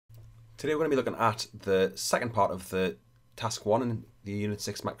Today we're going to be looking at the second part of the task 1 in the Unit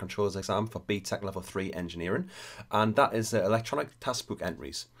 6 Microcontrollers exam for BTEC Level 3 Engineering, and that is the electronic task book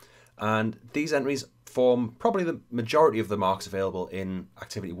entries. And these entries form probably the majority of the marks available in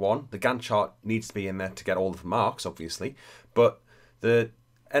Activity 1. The Gantt chart needs to be in there to get all of the marks, obviously, but the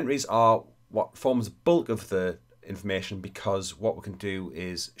entries are what forms the bulk of the information, because what we can do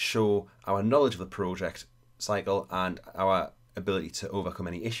is show our knowledge of the project cycle and our ability to overcome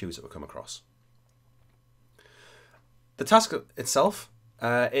any issues that we come across. The task itself,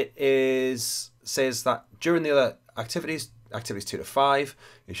 says that during the other activities 2 to 5,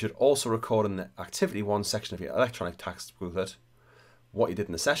 you should also record in the Activity 1 section of your electronic task booklet what you did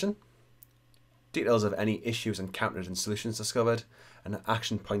in the session, details of any issues encountered and solutions discovered, and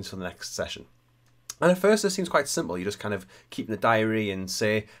action points for the next session. And at first this seems quite simple. You just kind of keep in a diary and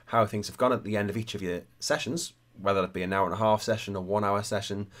say how things have gone at the end of each of your sessions, whether it be an hour-and-a-half session, a 1 hour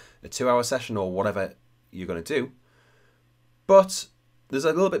session, a 2 hour session, or whatever you're going to do. But there's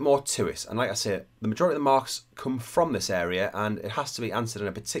a little bit more to it, and like I say, the majority of the marks come from this area, and it has to be answered in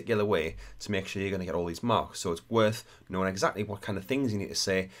a particular way to make sure you're going to get all these marks. So it's worth knowing exactly what kind of things you need to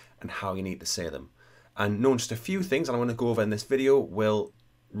say and how you need to say them. And knowing just a few things, and I'm going to go over in this video, will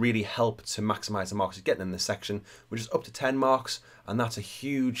really help to maximise the marks you're getting in this section, which is up to 10 marks, and that's a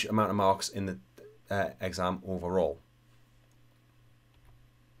huge amount of marks in the exam overall.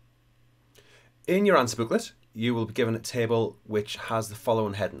 In your answer booklet, you will be given a table which has the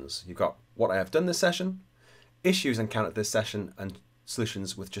following headings. You've got what I have done this session, issues encountered this session and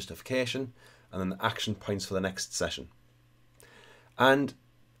solutions with justification, and then the action points for the next session. And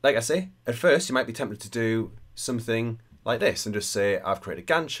like I say, at first you might be tempted to do something like this and just say, I've created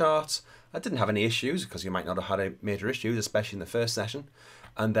a Gantt chart, I didn't have any issues, because you might not have had any major issues, especially in the first session.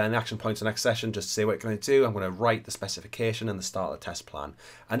 And then the action points for the next session, just say what you're going to do. I'm going to write the specification and the start of the test plan,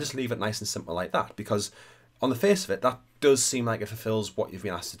 and just leave it nice and simple like that, because on the face of it, that does seem like it fulfills what you've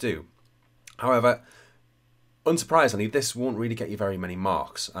been asked to do. However, unsurprisingly, this won't really get you very many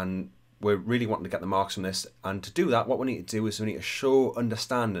marks, and we're really wanting to get the marks from this. And to do that, what we need to do is we need to show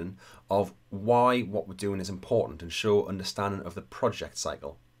understanding of why what we're doing is important, and show understanding of the project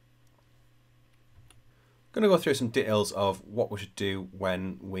cycle. I'm going to go through some details of what we should do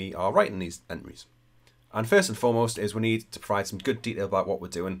when we are writing these entries. And first and foremost is we need to provide some good detail about what we're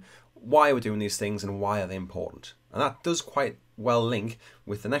doing, why we're doing these things, and why are they important. And that does quite well link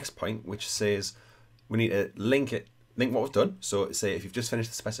with the next point, which says we need to link what we've done. So say if you've just finished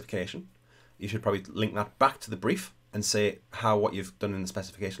the specification, you should probably link that back to the brief and say how what you've done in the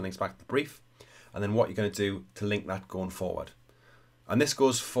specification links back to the brief, and then what you're going to do to link that going forward. And this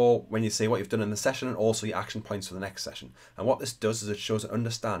goes for when you say what you've done in the session, and also your action points for the next session. And what this does is it shows an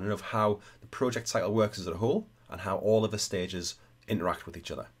understanding of how the project cycle works as a whole, and how all of the stages interact with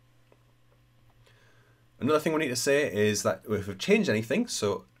each other. Another thing we need to say is that if we've changed anything,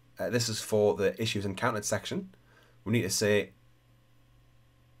 so this is for the issues encountered section, we need to say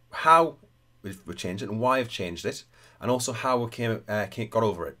how we've changed it and why we've changed it, and also how we got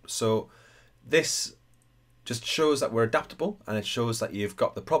over it. So this just shows that we're adaptable, and it shows that you've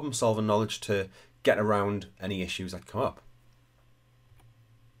got the problem solving knowledge to get around any issues that come up.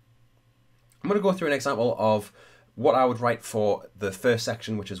 I'm going to go through an example of what I would write for the first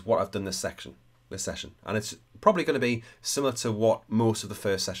section, which is what I've done this session, and it's probably going to be similar to what most of the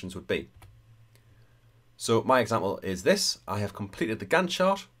first sessions would be. So my example is this: I have completed the Gantt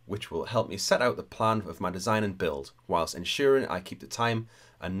chart, which will help me set out the plan of my design and build, whilst ensuring I keep the time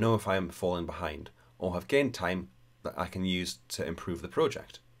and know if I am falling behind, or have gained time that I can use to improve the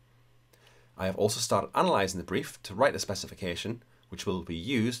project. I have also started analysing the brief to write the specification, which will be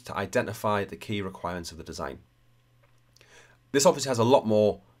used to identify the key requirements of the design. This obviously has a lot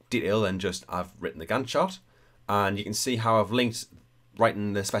more detail than just I've written the Gantt chart, and you can see how I've linked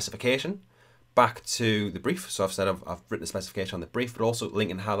writing the specification back to the brief. So I've said I've written the specification on the brief, but also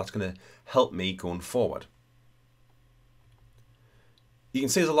linking how that's going to help me going forward. You can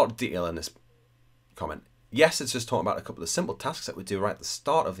see there's a lot of detail in this comment. Yes, it's just talking about a couple of simple tasks that we do right at the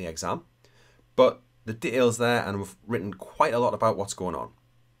start of the exam, but the detail's there, and we've written quite a lot about what's going on.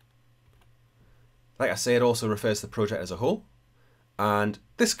 Like I say, it also refers to the project as a whole, and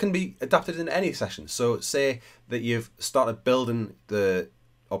this can be adapted in any session. So say that you've started building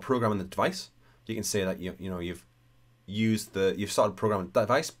or programming the device, you can say that you've started programming the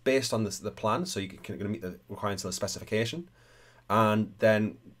device based on the plan, so you can meet the requirements of the specification, and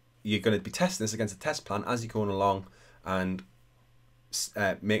then you're going to be testing this against a test plan as you're going along, and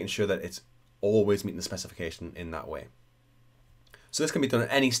making sure that it's always meeting the specification in that way. So this can be done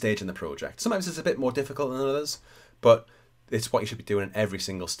at any stage in the project. Sometimes it's a bit more difficult than others, but it's what you should be doing in every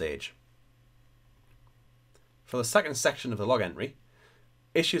single stage. For the second section of the log entry,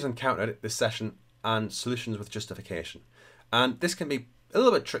 issues encountered this session and solutions with justification. And this can be a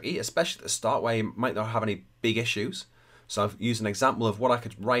little bit tricky, especially at the start where you might not have any big issues. So I've used an example of what I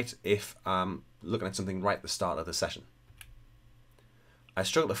could write if I'm looking at something right at the start of the session. I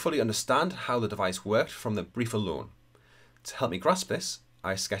struggled to fully understand how the device worked from the brief alone. To help me grasp this,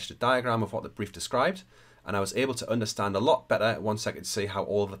 I sketched a diagram of what the brief described, and I was able to understand a lot better once I could see how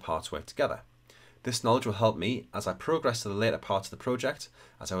all of the parts work together. This knowledge will help me as I progress to the later parts of the project,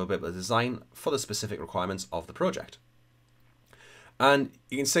 as I will be able to design for the specific requirements of the project. And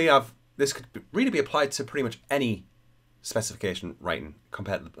you can see this could really be applied to pretty much any specification writing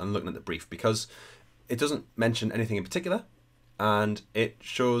compared to, and looking at the brief, because it doesn't mention anything in particular, and it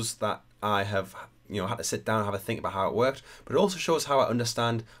shows that I have had to sit down and have a think about how it worked, but it also shows how I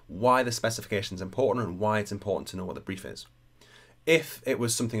understand why the specification is important and why it's important to know what the brief is. If it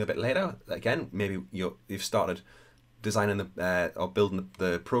was something a bit later, again, maybe you've started designing or building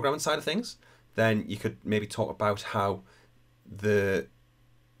the programming side of things, then you could maybe talk about how the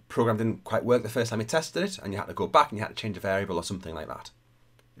program didn't quite work the first time you tested it, and you had to go back and you had to change a variable or something like that.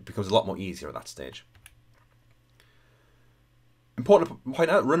 It becomes a lot more easier at that stage. Important to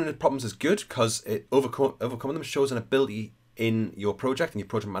point out, running into problems is good because it overcoming them shows an ability in your project and your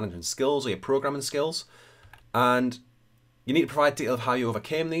project management skills or your programming skills, and you need to provide detail of how you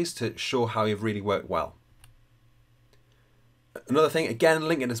overcame these to show how you've really worked well. Another thing, again,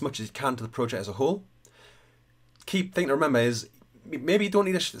 link it as much as you can to the project as a whole. Key thing to remember is maybe you don't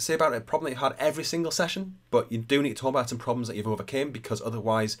need to say about a problem that you had every single session, but you do need to talk about some problems that you've overcome, because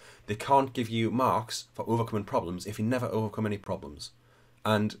otherwise they can't give you marks for overcoming problems if you never overcome any problems.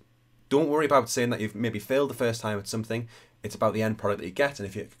 And don't worry about saying that you've maybe failed the first time at something. It's about the end product that you get, and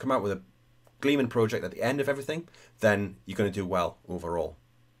if you come out with a gleaming project at the end of everything, then you're going to do well overall.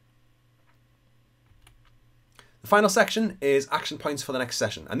 The final section is action points for the next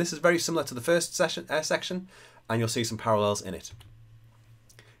session, and this is very similar to the first section, and you'll see some parallels in it.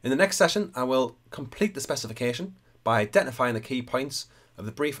 In the next session, I will complete the specification by identifying the key points of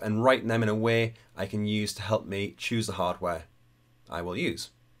the brief and writing them in a way I can use to help me choose the hardware I will use,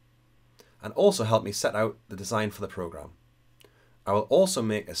 and also help me set out the design for the program. I will also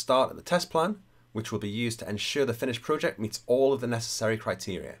make a start at the test plan, which will be used to ensure the finished project meets all of the necessary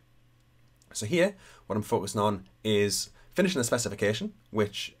criteria. So here, what I'm focusing on is finishing the specification,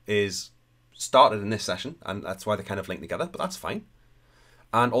 which is started in this session, and that's why they kind of link together, but that's fine.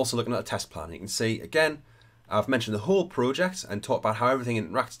 And also looking at a test plan. You can see, again, I've mentioned the whole project and talked about how everything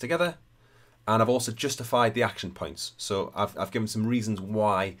interacts together, and I've also justified the action points. So I've given some reasons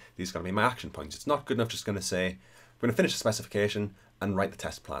why these are going to be my action points. It's not good enough just going to say, we're going to finish the specification and write the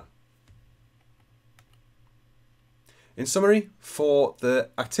test plan. In summary, for the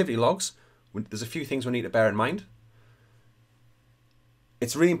activity logs, there's a few things we need to bear in mind.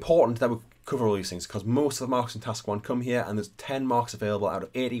 It's really important that we cover all these things because most of the marks in task 1 come here, and there's 10 marks available out of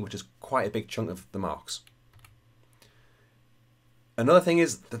 80, which is quite a big chunk of the marks. Another thing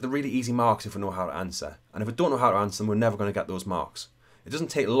is that they're really easy marks if we know how to answer, and if we don't know how to answer them, we're never going to get those marks. It doesn't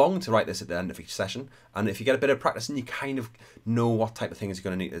take long to write this at the end of each session, and if you get a bit of practice, then you kind of know what type of things you're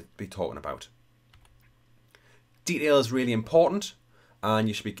going to need to be talking about. Detail is really important, and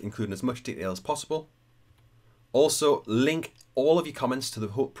you should be including as much detail as possible. Also, link all of your comments to the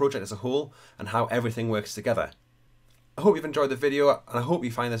whole project as a whole and how everything works together. I hope you've enjoyed the video, and I hope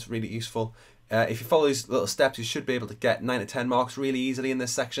you find this really useful. If you follow these little steps, you should be able to get 9 to 10 marks really easily in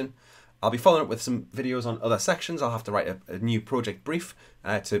this section. I'll be following up with some videos on other sections. I'll have to write a new project brief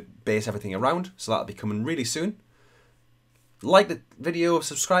to base everything around, so that'll be coming really soon. Like the video,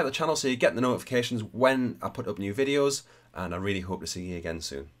 subscribe to the channel so you get the notifications when I put up new videos, and I really hope to see you again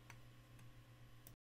soon.